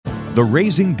The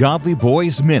Raising Godly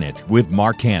Boys Minute with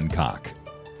Mark Hancock.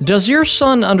 Does your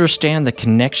son understand the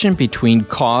connection between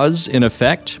cause and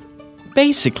effect?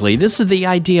 Basically, this is the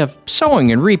idea of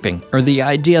sowing and reaping, or the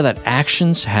idea that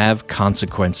actions have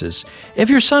consequences. If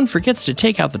your son forgets to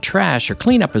take out the trash or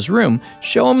clean up his room,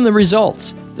 show him the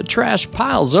results. The trash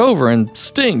piles over and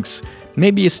stinks.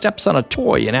 Maybe he steps on a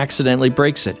toy and accidentally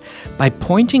breaks it. By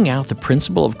pointing out the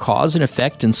principle of cause and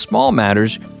effect in small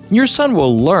matters, your son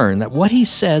will learn that what he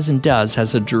says and does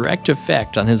has a direct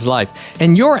effect on his life,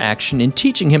 and your action in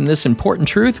teaching him this important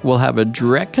truth will have a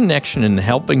direct connection in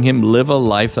helping him live a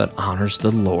life that honors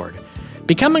the Lord.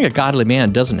 Becoming a godly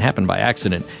man doesn't happen by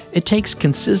accident. It takes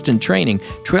consistent training.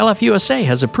 Trail Life USA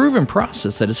has a proven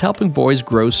process that is helping boys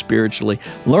grow spiritually.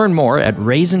 Learn more at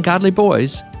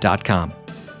raisinggodlyboys.com.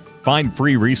 Find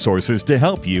free resources to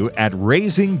help you at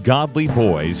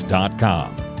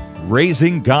raisinggodlyboys.com.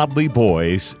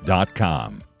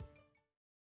 raisinggodlyboys.com.